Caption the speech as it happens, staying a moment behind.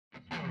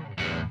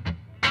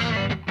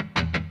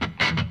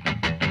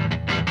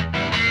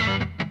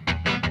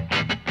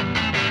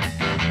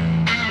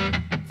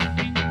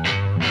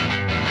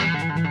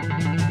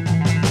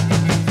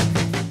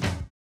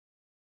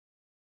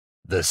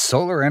The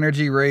solar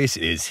energy race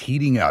is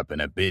heating up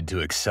in a bid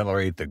to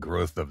accelerate the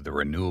growth of the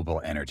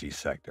renewable energy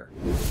sector.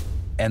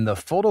 And the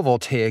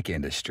photovoltaic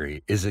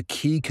industry is a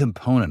key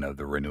component of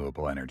the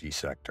renewable energy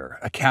sector,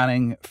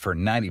 accounting for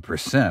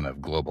 90%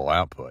 of global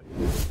output.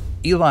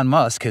 Elon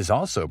Musk has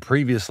also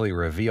previously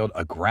revealed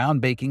a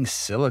groundbreaking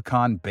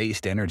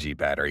silicon-based energy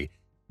battery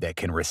that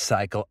can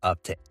recycle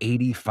up to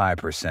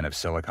 85% of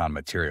silicon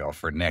material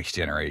for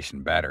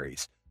next-generation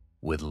batteries,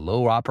 with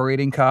low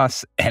operating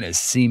costs and a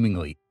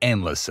seemingly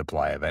endless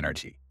supply of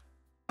energy.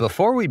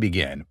 Before we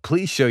begin,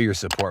 please show your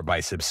support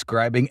by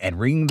subscribing and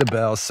ringing the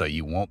bell so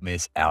you won't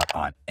miss out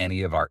on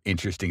any of our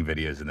interesting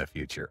videos in the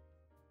future.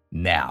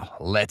 Now,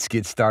 let's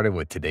get started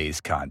with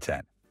today's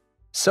content.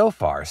 So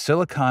far,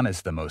 silicon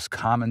is the most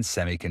common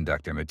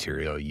semiconductor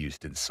material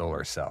used in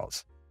solar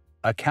cells,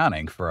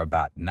 accounting for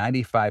about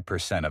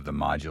 95% of the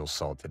modules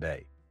sold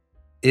today.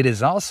 It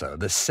is also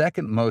the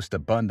second most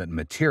abundant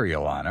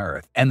material on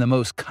Earth and the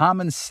most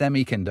common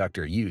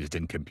semiconductor used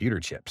in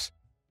computer chips.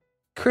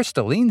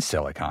 Crystalline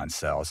silicon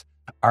cells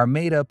are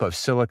made up of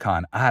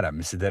silicon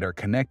atoms that are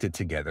connected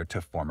together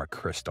to form a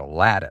crystal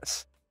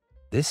lattice.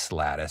 This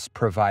lattice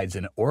provides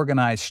an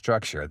organized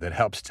structure that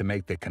helps to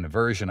make the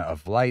conversion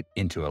of light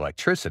into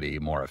electricity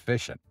more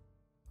efficient.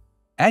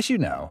 As you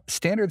know,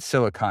 standard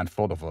silicon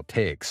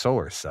photovoltaic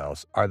solar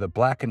cells are the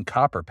black and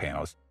copper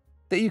panels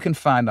that you can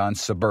find on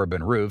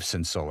suburban roofs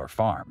and solar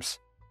farms.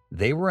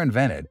 They were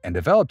invented and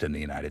developed in the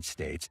United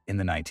States in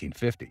the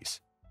 1950s.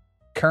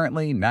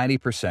 Currently,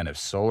 90% of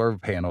solar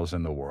panels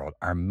in the world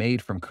are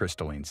made from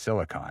crystalline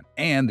silicon,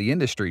 and the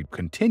industry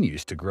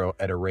continues to grow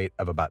at a rate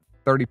of about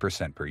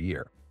 30% per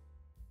year.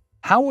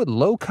 How would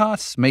low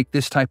costs make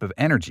this type of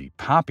energy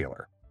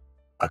popular?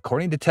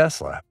 According to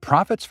Tesla,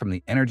 profits from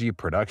the energy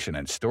production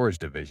and storage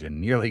division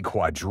nearly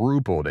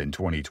quadrupled in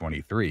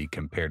 2023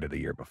 compared to the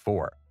year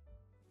before.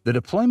 The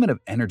deployment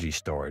of energy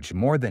storage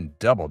more than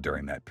doubled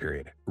during that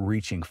period,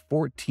 reaching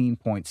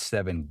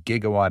 14.7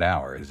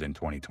 gigawatt-hours in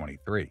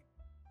 2023.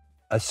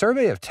 A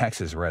survey of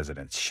Texas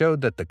residents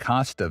showed that the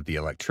cost of the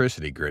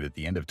electricity grid at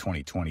the end of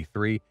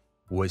 2023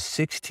 was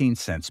 16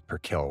 cents per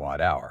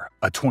kilowatt-hour,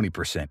 a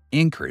 20%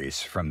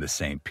 increase from the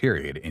same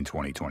period in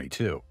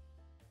 2022.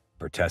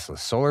 For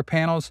Tesla's solar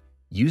panels,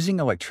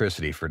 using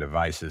electricity for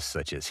devices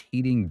such as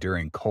heating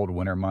during cold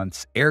winter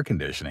months, air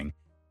conditioning,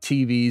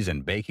 TVs,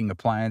 and baking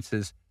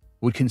appliances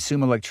would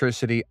consume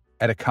electricity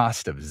at a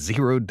cost of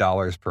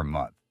 $0 per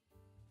month.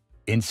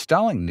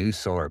 Installing new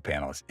solar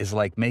panels is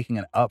like making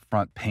an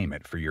upfront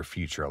payment for your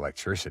future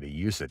electricity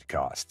usage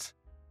costs.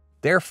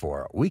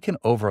 Therefore, we can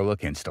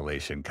overlook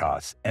installation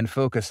costs and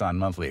focus on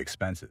monthly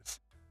expenses.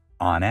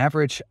 On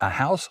average, a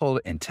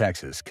household in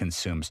Texas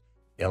consumes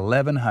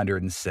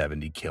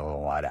 1,170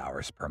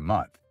 kilowatt-hours per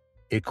month,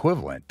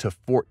 equivalent to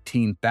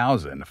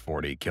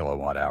 14,040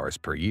 kilowatt-hours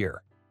per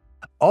year.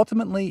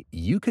 Ultimately,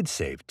 you could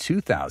save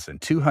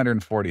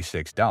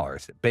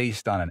 $2,246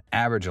 based on an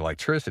average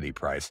electricity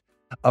price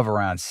of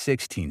around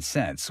 16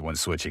 cents when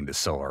switching to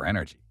solar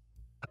energy.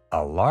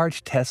 A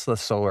large Tesla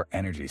solar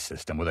energy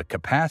system with a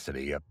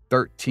capacity of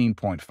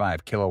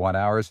 13.5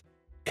 kilowatt-hours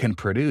can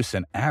produce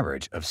an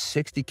average of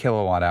 60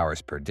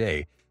 kilowatt-hours per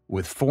day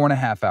with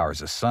 4.5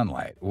 hours of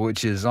sunlight,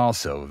 which is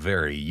also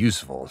very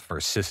useful for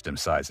system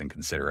sizing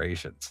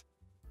considerations.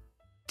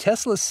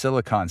 Tesla's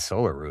silicon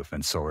solar roof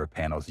and solar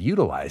panels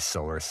utilize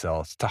solar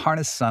cells to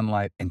harness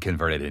sunlight and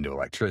convert it into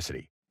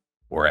electricity,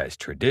 whereas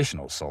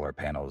traditional solar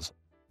panels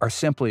are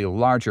simply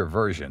larger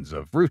versions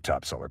of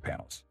rooftop solar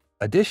panels.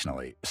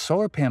 Additionally,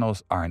 solar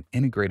panels are an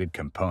integrated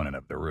component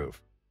of the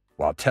roof,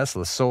 while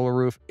Tesla's solar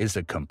roof is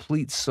a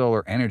complete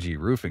solar energy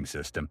roofing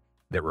system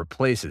that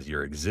replaces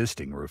your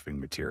existing roofing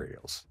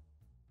materials.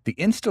 The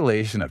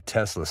installation of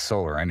Tesla's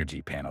solar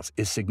energy panels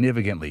is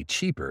significantly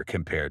cheaper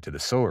compared to the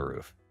solar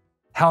roof.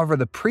 However,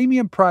 the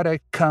premium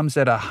product comes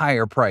at a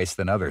higher price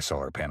than other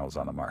solar panels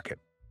on the market.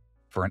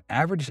 For an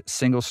average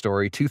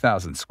single-story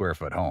 2,000 square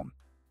foot home,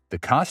 the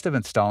cost of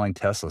installing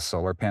Tesla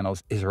solar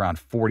panels is around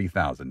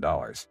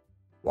 $40,000,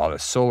 while the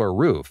solar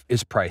roof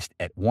is priced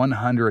at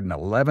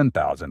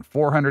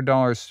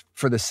 $111,400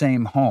 for the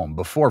same home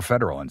before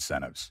federal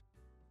incentives.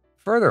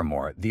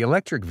 Furthermore, the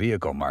electric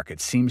vehicle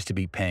market seems to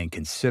be paying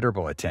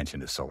considerable attention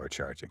to solar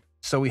charging,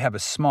 so we have a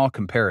small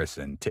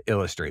comparison to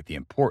illustrate the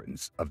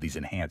importance of these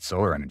enhanced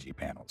solar energy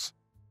panels.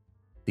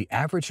 The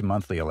average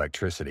monthly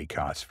electricity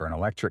cost for an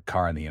electric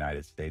car in the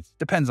United States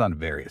depends on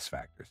various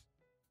factors,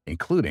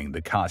 including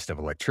the cost of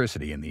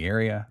electricity in the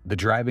area, the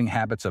driving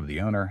habits of the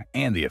owner,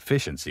 and the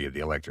efficiency of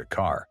the electric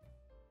car.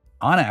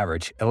 On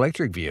average,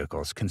 electric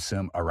vehicles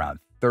consume around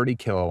 30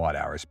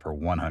 kilowatt-hours per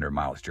 100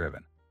 miles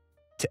driven.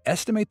 To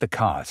estimate the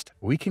cost,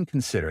 we can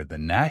consider the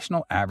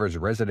national average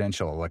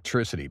residential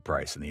electricity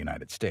price in the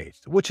United States,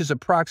 which is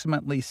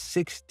approximately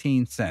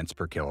 16 cents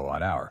per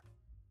kilowatt-hour.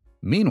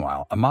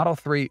 Meanwhile, a Model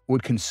 3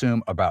 would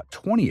consume about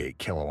 28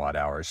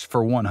 kilowatt-hours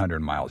for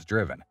 100 miles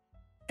driven,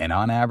 and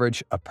on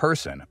average, a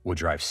person would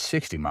drive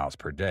 60 miles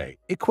per day,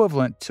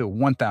 equivalent to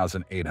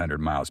 1,800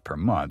 miles per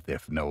month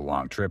if no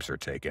long trips are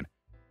taken,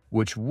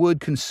 which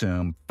would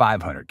consume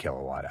 500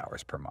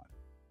 kilowatt-hours per month.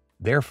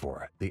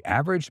 Therefore, the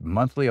average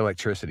monthly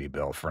electricity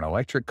bill for an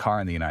electric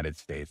car in the United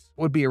States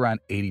would be around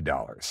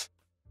 $80,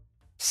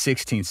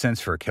 16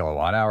 cents for a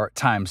kilowatt hour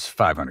times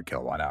 500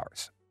 kilowatt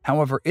hours.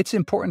 However, it's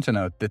important to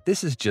note that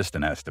this is just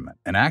an estimate,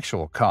 and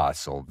actual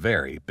costs will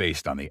vary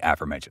based on the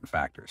aforementioned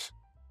factors.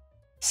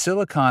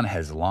 Silicon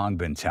has long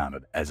been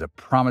touted as a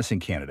promising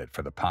candidate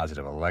for the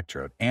positive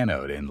electrode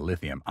anode in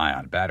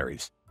lithium-ion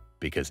batteries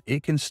because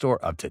it can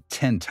store up to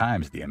 10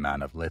 times the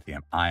amount of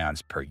lithium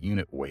ions per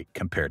unit weight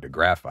compared to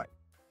graphite.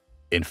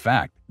 In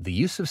fact, the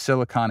use of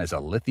silicon as a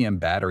lithium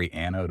battery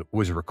anode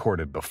was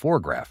recorded before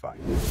graphite.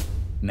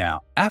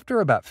 Now,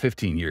 after about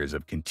 15 years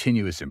of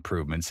continuous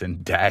improvements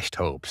and dashed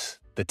hopes,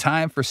 the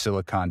time for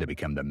silicon to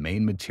become the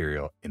main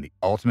material in the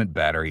ultimate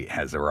battery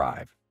has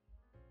arrived.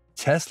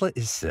 Tesla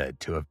is said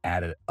to have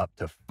added up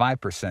to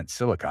 5%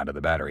 silicon to the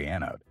battery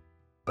anode,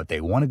 but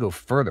they want to go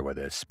further with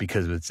this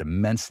because of its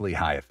immensely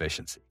high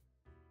efficiency.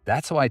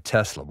 That's why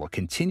Tesla will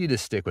continue to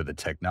stick with the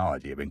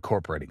technology of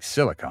incorporating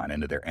silicon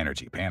into their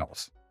energy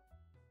panels.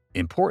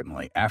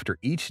 Importantly, after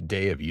each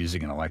day of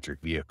using an electric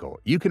vehicle,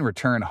 you can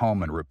return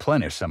home and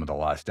replenish some of the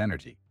lost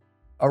energy,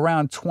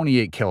 around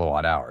 28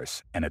 kilowatt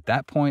hours, and at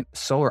that point,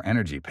 solar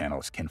energy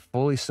panels can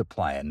fully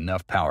supply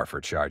enough power for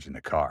charging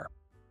the car.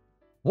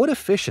 What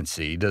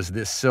efficiency does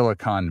this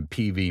silicon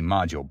PV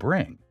module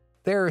bring?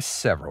 There are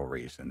several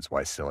reasons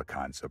why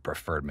silicon is a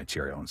preferred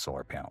material in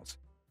solar panels.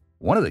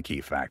 One of the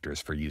key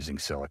factors for using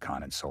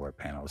silicon in solar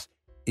panels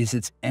is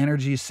its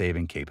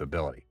energy-saving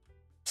capability.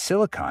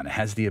 Silicon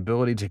has the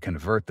ability to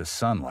convert the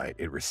sunlight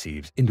it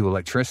receives into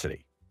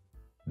electricity.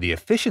 The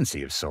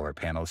efficiency of solar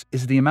panels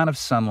is the amount of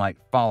sunlight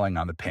falling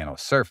on the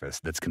panel's surface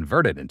that's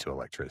converted into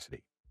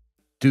electricity.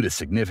 Due to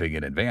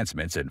significant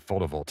advancements in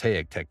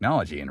photovoltaic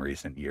technology in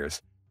recent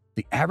years,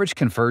 the average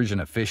conversion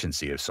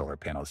efficiency of solar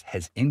panels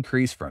has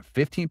increased from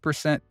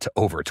 15% to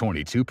over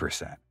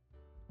 22%.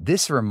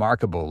 This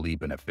remarkable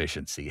leap in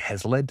efficiency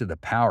has led to the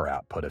power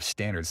output of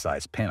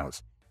standard-sized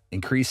panels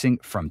increasing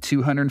from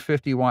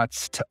 250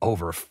 watts to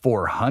over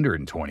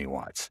 420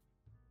 watts.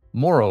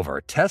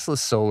 Moreover,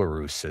 Tesla's solar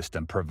roof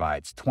system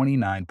provides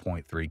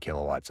 29.3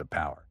 kilowatts of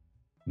power,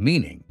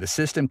 meaning the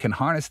system can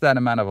harness that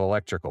amount of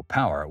electrical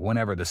power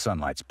whenever the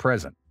sunlight's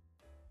present.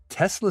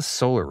 Tesla's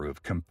solar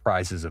roof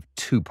comprises of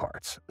two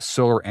parts,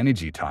 solar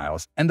energy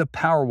tiles and the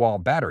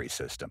Powerwall battery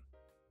system.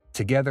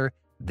 Together,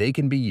 they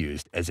can be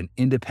used as an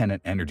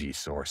independent energy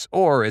source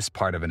or as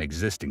part of an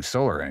existing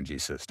solar energy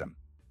system.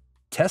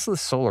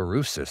 Tesla's solar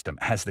roof system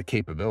has the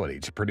capability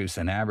to produce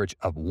an average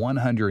of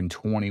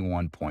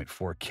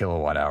 121.4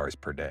 kilowatt hours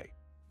per day.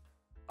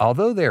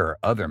 Although there are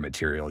other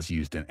materials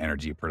used in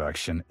energy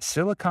production,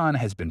 silicon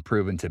has been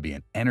proven to be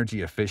an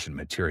energy-efficient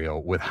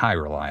material with high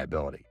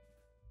reliability.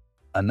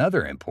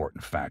 Another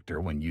important factor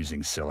when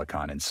using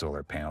silicon in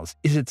solar panels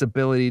is its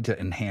ability to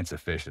enhance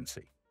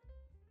efficiency.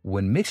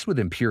 When mixed with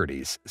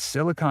impurities,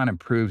 silicon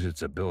improves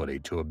its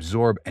ability to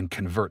absorb and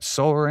convert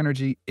solar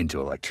energy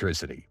into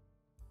electricity.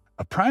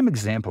 A prime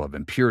example of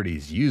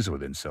impurities used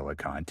within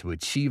silicon to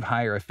achieve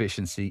higher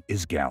efficiency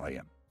is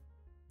gallium.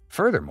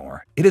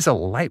 Furthermore, it is a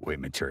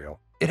lightweight material.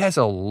 It has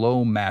a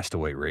low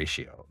mass-to-weight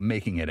ratio,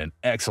 making it an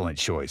excellent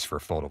choice for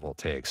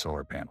photovoltaic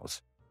solar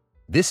panels.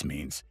 This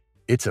means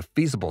it's a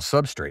feasible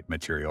substrate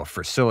material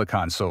for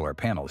silicon solar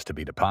panels to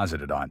be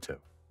deposited onto.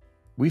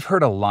 We've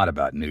heard a lot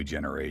about new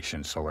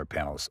generation solar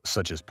panels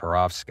such as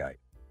perovskite,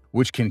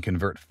 which can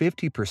convert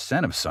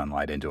 50% of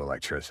sunlight into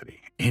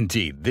electricity.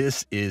 Indeed,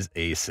 this is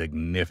a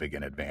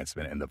significant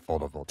advancement in the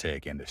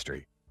photovoltaic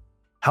industry.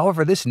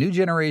 However, this new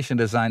generation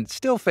design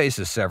still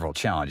faces several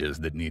challenges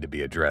that need to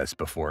be addressed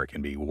before it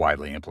can be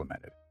widely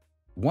implemented.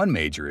 One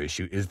major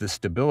issue is the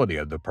stability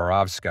of the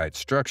perovskite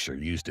structure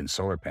used in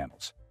solar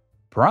panels.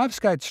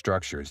 Perovskite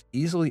structures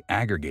easily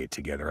aggregate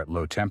together at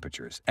low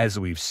temperatures, as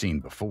we've seen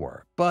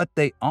before, but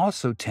they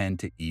also tend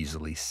to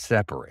easily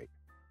separate.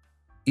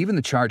 Even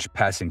the charge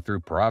passing through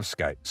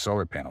perovskite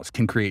solar panels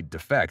can create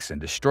defects and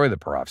destroy the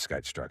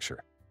perovskite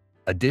structure.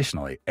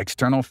 Additionally,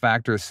 external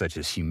factors such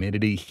as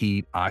humidity,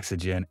 heat,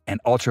 oxygen, and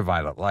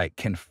ultraviolet light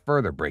can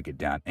further break it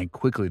down and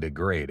quickly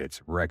degrade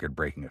its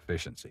record-breaking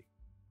efficiency.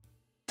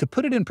 To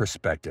put it in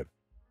perspective,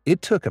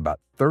 it took about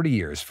 30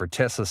 years for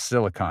Tesla's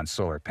silicon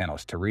solar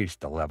panels to reach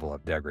the level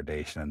of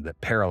degradation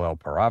that parallel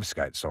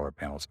perovskite solar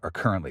panels are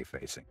currently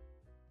facing.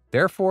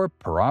 Therefore,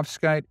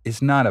 perovskite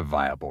is not a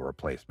viable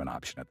replacement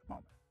option at the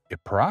moment.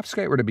 If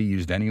perovskite were to be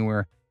used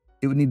anywhere,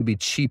 it would need to be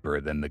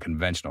cheaper than the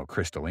conventional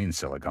crystalline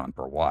silicon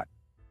per watt.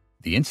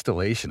 The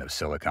installation of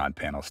silicon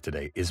panels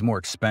today is more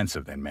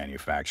expensive than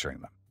manufacturing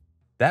them.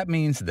 That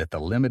means that the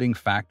limiting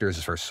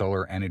factors for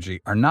solar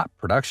energy are not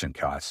production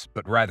costs,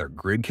 but rather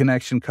grid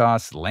connection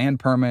costs,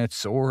 land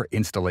permits, or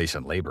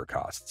installation labor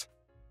costs.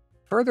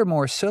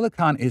 Furthermore,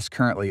 silicon is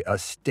currently a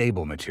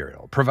stable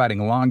material,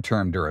 providing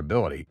long-term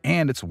durability,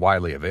 and it's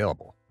widely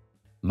available.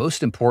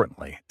 Most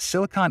importantly,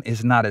 silicon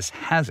is not as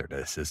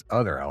hazardous as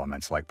other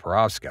elements like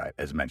perovskite,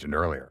 as mentioned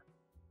earlier.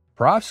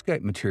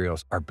 Perovskite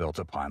materials are built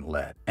upon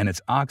lead, and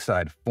its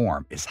oxide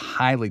form is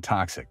highly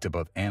toxic to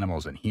both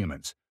animals and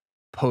humans,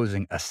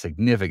 posing a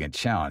significant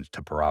challenge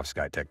to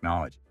perovskite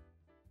technology.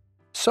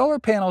 Solar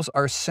panels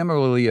are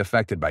similarly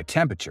affected by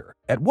temperature.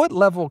 At what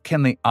level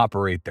can they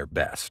operate their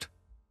best?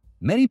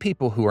 Many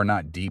people who are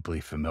not deeply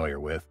familiar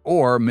with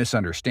or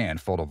misunderstand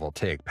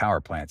photovoltaic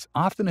power plants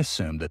often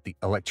assume that the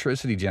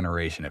electricity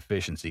generation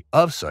efficiency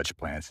of such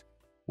plants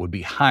would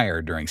be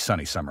higher during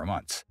sunny summer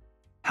months.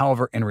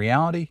 However, in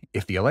reality,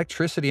 if the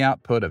electricity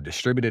output of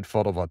distributed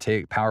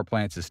photovoltaic power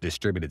plants is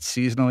distributed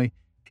seasonally,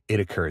 it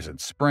occurs in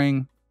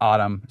spring,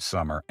 autumn,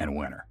 summer, and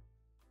winter.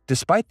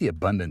 Despite the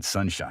abundant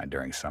sunshine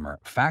during summer,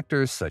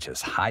 factors such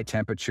as high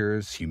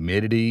temperatures,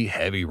 humidity,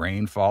 heavy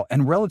rainfall,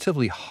 and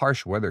relatively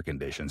harsh weather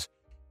conditions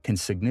can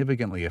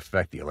significantly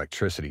affect the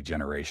electricity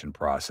generation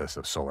process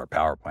of solar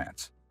power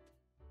plants.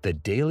 The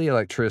daily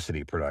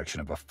electricity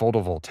production of a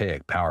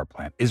photovoltaic power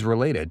plant is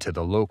related to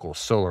the local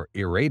solar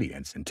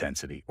irradiance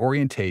intensity,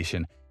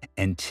 orientation,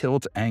 and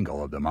tilt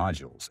angle of the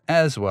modules,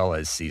 as well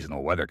as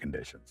seasonal weather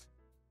conditions.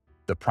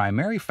 The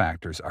primary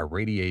factors are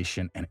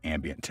radiation and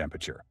ambient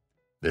temperature.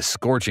 The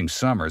scorching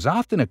summer is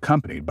often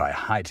accompanied by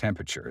high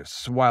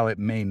temperatures, while it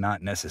may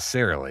not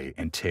necessarily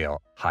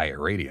entail high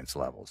irradiance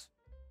levels.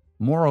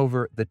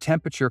 Moreover, the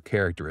temperature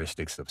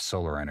characteristics of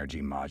solar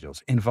energy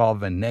modules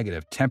involve a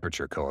negative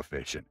temperature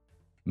coefficient,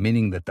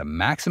 meaning that the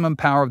maximum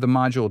power of the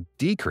module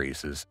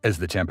decreases as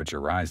the temperature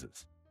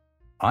rises.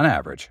 On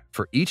average,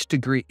 for each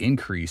degree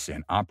increase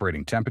in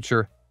operating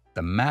temperature,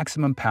 the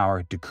maximum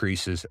power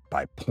decreases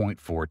by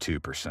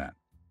 0.42%.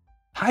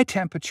 High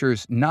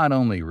temperatures not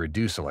only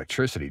reduce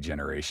electricity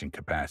generation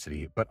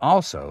capacity, but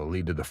also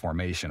lead to the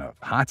formation of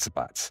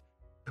hotspots,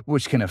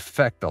 which can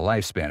affect the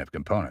lifespan of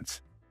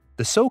components.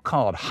 The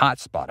so-called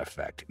hotspot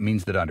effect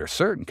means that under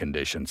certain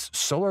conditions,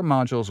 solar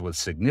modules with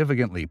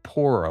significantly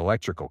poorer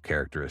electrical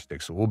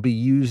characteristics will be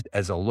used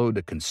as a load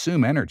to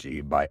consume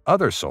energy by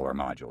other solar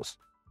modules.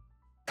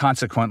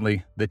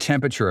 Consequently, the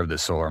temperature of the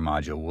solar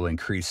module will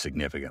increase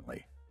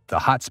significantly. The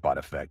hotspot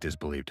effect is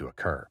believed to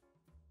occur.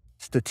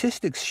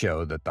 Statistics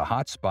show that the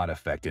hotspot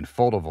effect in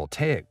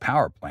photovoltaic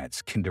power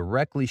plants can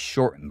directly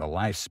shorten the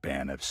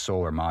lifespan of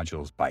solar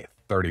modules by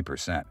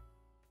 30%,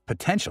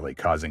 potentially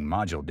causing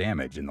module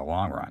damage in the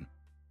long run.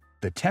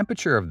 The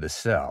temperature of the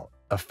cell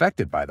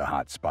affected by the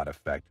hotspot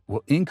effect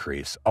will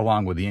increase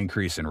along with the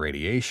increase in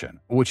radiation,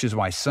 which is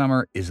why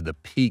summer is the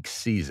peak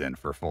season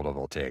for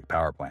photovoltaic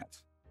power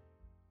plants.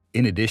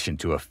 In addition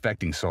to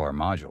affecting solar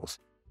modules,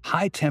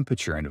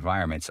 high-temperature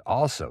environments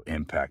also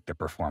impact the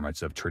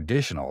performance of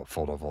traditional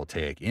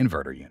photovoltaic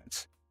inverter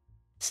units.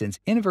 Since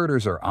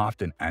inverters are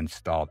often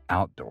installed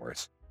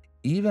outdoors,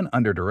 even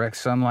under direct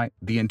sunlight,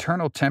 the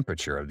internal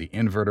temperature of the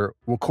inverter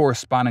will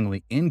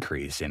correspondingly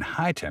increase in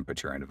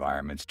high-temperature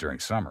environments during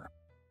summer.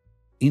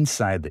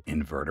 Inside the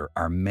inverter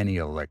are many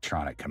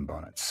electronic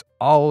components,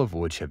 all of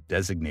which have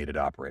designated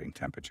operating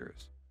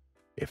temperatures.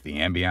 If the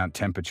ambient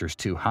temperature is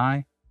too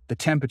high, the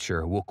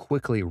temperature will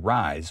quickly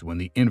rise when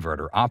the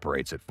inverter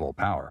operates at full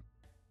power.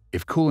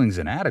 If cooling is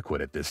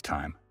inadequate at this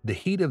time, the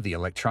heat of the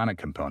electronic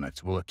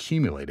components will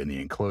accumulate in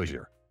the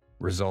enclosure,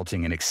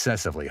 resulting in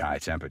excessively high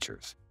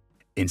temperatures.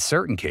 In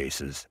certain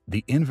cases,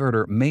 the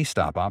inverter may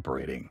stop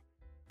operating,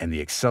 and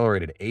the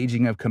accelerated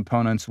aging of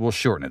components will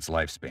shorten its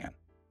lifespan.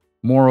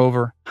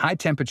 Moreover,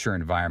 high-temperature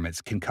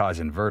environments can cause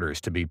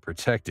inverters to be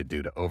protected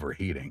due to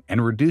overheating,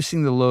 and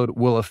reducing the load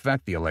will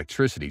affect the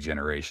electricity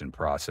generation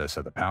process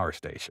of the power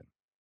station.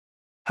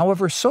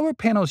 However, solar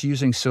panels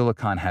using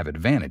silicon have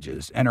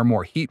advantages and are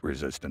more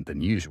heat-resistant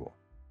than usual.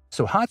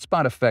 So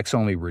hotspot effects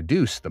only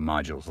reduce the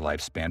module's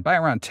lifespan by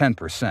around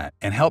 10%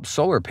 and help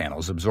solar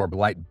panels absorb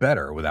light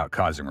better without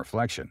causing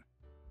reflection.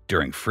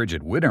 During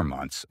frigid winter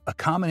months, a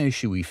common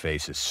issue we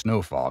face is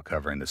snowfall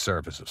covering the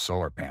surface of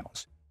solar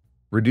panels,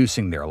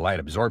 reducing their light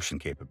absorption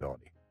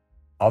capability.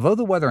 Although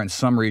the weather in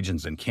some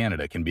regions in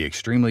Canada can be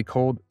extremely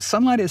cold,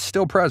 sunlight is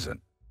still present.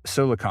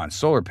 Silicon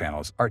solar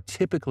panels are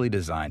typically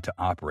designed to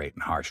operate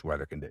in harsh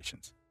weather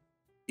conditions,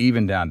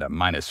 even down to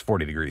minus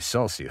 40 degrees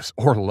Celsius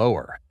or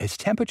lower. As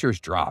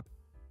temperatures drop,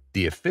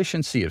 the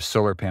efficiency of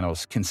solar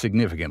panels can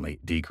significantly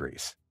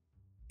decrease.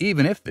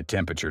 Even if the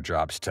temperature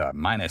drops to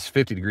minus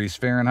 50 degrees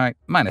Fahrenheit,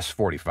 minus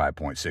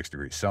 45.6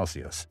 degrees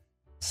Celsius,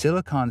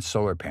 silicon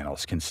solar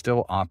panels can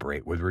still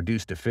operate with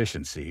reduced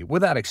efficiency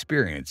without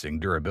experiencing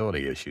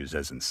durability issues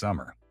as in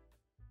summer.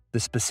 The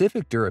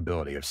specific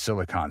durability of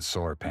silicon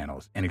solar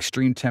panels in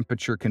extreme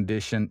temperature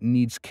condition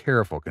needs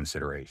careful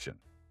consideration,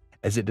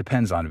 as it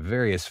depends on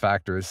various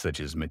factors such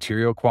as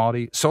material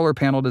quality, solar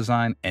panel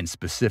design, and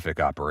specific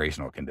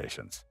operational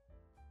conditions.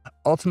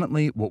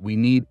 Ultimately, what we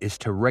need is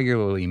to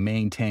regularly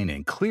maintain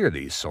and clear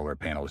these solar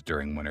panels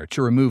during winter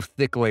to remove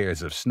thick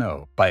layers of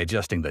snow by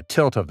adjusting the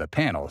tilt of the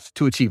panels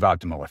to achieve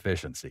optimal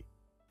efficiency.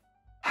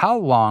 How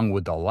long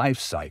would the life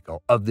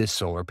cycle of this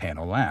solar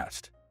panel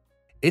last?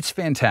 It's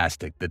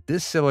fantastic that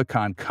this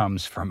silicon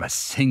comes from a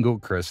single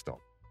crystal.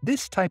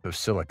 This type of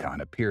silicon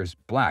appears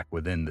black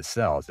within the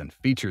cells and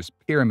features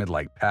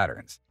pyramid-like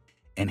patterns,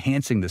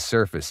 enhancing the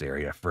surface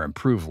area for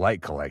improved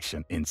light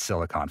collection in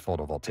silicon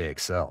photovoltaic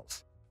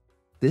cells.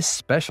 This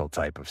special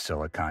type of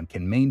silicon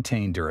can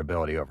maintain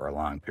durability over a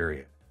long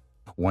period.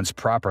 Once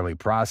properly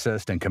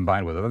processed and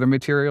combined with other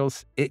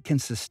materials, it can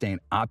sustain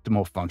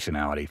optimal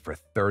functionality for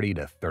 30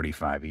 to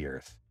 35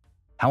 years.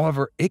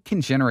 However, it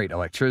can generate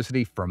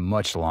electricity for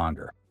much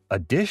longer.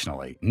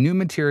 Additionally, new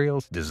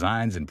materials,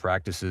 designs, and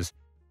practices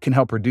can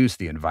help reduce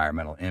the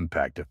environmental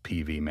impact of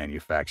PV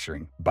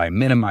manufacturing by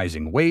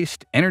minimizing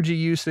waste, energy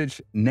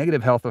usage,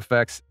 negative health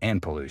effects,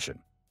 and pollution.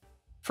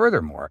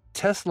 Furthermore,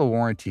 Tesla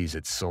warranties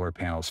its solar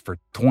panels for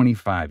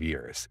 25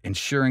 years,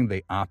 ensuring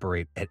they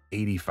operate at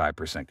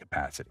 85%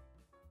 capacity.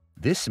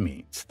 This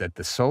means that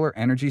the solar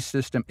energy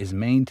system is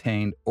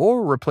maintained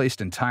or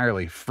replaced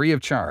entirely free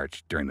of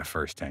charge during the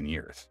first 10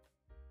 years.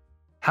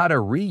 How to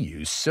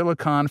reuse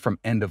silicon from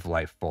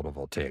end-of-life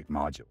photovoltaic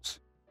modules.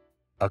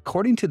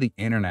 According to the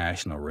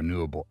International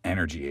Renewable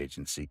Energy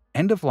Agency,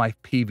 end-of-life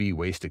PV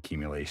waste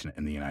accumulation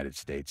in the United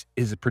States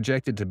is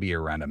projected to be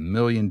around 1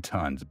 million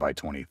tons by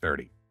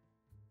 2030.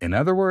 In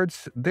other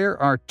words,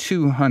 there are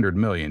 200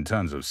 million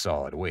tons of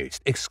solid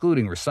waste,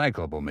 excluding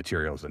recyclable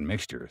materials and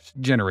mixtures,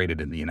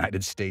 generated in the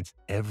United States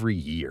every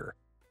year.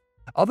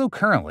 Although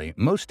currently,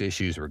 most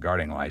issues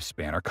regarding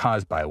lifespan are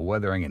caused by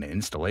weathering and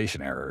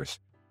installation errors,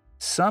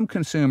 some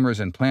consumers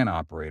and plant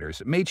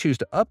operators may choose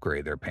to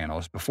upgrade their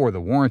panels before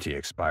the warranty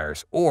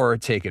expires or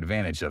take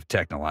advantage of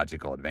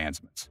technological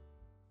advancements.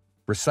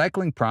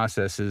 Recycling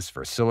processes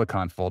for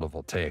silicon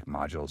photovoltaic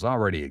modules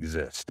already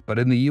exist, but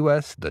in the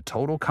U.S., the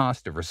total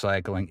cost of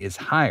recycling is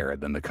higher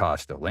than the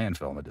cost of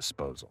landfill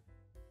disposal.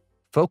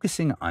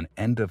 Focusing on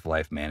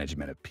end-of-life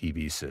management of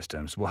PV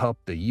systems will help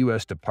the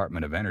U.S.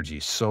 Department of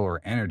Energy's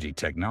Solar Energy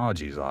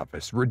Technologies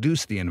Office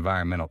reduce the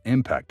environmental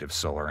impact of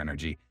solar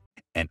energy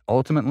and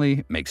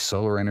ultimately make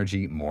solar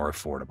energy more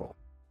affordable.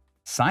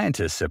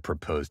 Scientists have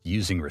proposed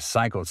using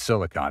recycled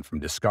silicon from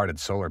discarded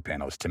solar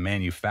panels to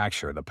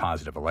manufacture the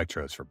positive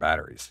electrodes for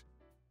batteries.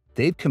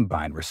 They've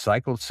combined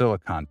recycled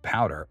silicon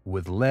powder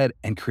with lead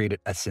and created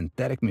a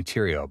synthetic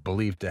material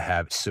believed to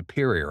have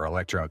superior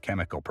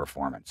electrochemical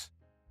performance.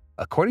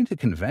 According to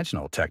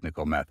conventional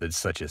technical methods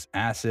such as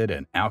acid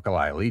and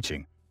alkali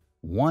leaching,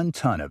 1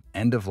 ton of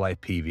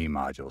end-of-life PV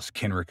modules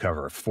can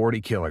recover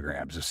 40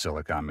 kilograms of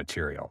silicon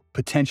material,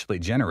 potentially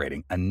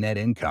generating a net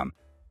income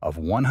of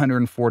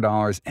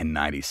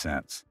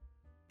 $104.90.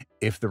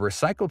 If the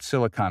recycled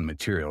silicon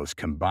material is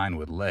combined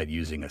with lead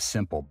using a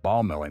simple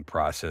ball milling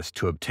process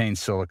to obtain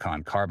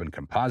silicon carbon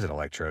composite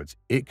electrodes,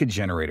 it could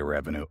generate a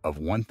revenue of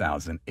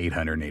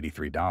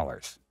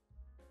 $1,883.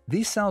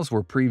 These cells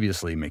were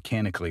previously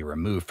mechanically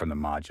removed from the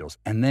modules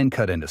and then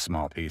cut into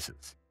small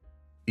pieces.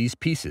 These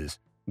pieces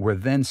were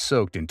then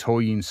soaked in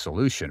toluene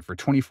solution for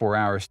 24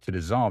 hours to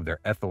dissolve their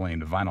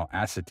ethylene vinyl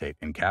acetate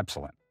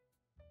encapsulant.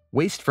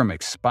 Waste from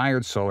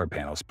expired solar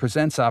panels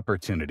presents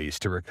opportunities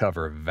to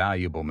recover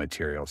valuable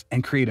materials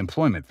and create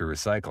employment through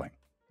recycling.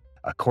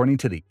 According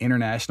to the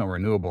International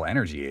Renewable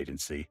Energy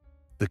Agency,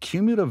 the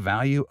cumulative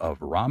value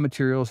of raw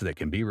materials that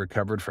can be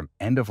recovered from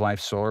end-of-life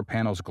solar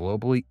panels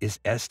globally is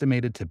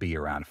estimated to be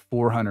around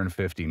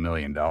 $450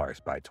 million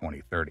by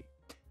 2030,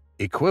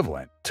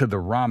 equivalent to the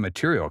raw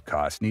material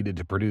costs needed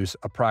to produce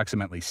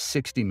approximately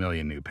 60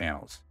 million new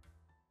panels.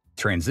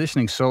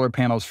 Transitioning solar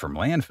panels from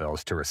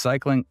landfills to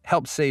recycling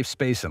helps save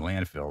space in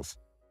landfills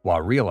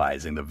while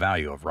realizing the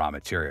value of raw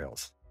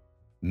materials.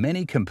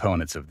 Many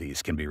components of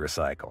these can be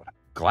recycled.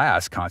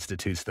 Glass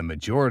constitutes the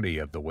majority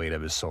of the weight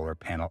of a solar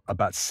panel,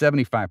 about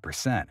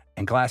 75%,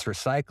 and glass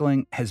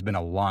recycling has been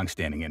a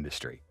long-standing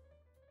industry.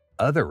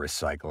 Other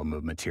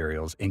recyclable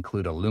materials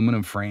include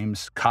aluminum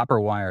frames, copper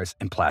wires,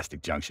 and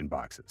plastic junction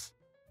boxes.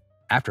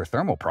 After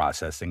thermal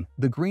processing,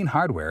 the green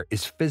hardware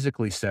is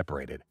physically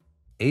separated.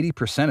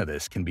 80% of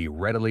this can be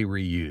readily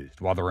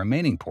reused, while the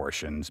remaining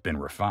portion's been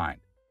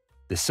refined.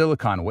 The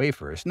silicon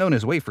wafers, known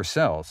as wafer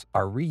cells,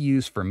 are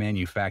reused for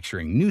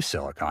manufacturing new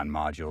silicon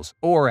modules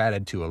or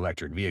added to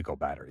electric vehicle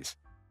batteries,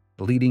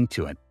 leading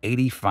to an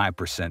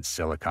 85%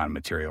 silicon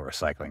material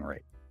recycling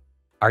rate.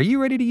 Are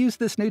you ready to use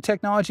this new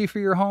technology for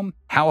your home?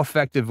 How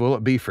effective will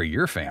it be for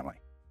your family?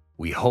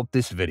 We hope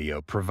this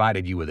video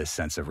provided you with a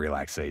sense of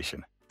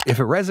relaxation. If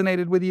it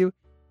resonated with you,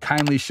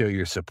 kindly show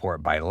your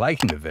support by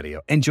liking the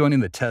video and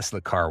joining the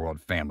Tesla Car World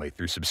family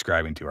through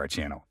subscribing to our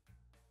channel.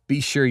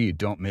 Be sure you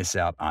don't miss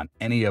out on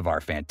any of our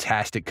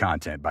fantastic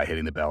content by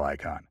hitting the bell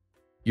icon.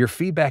 Your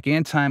feedback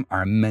and time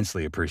are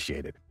immensely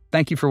appreciated.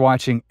 Thank you for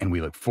watching, and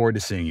we look forward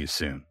to seeing you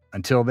soon.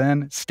 Until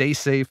then, stay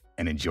safe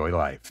and enjoy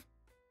life.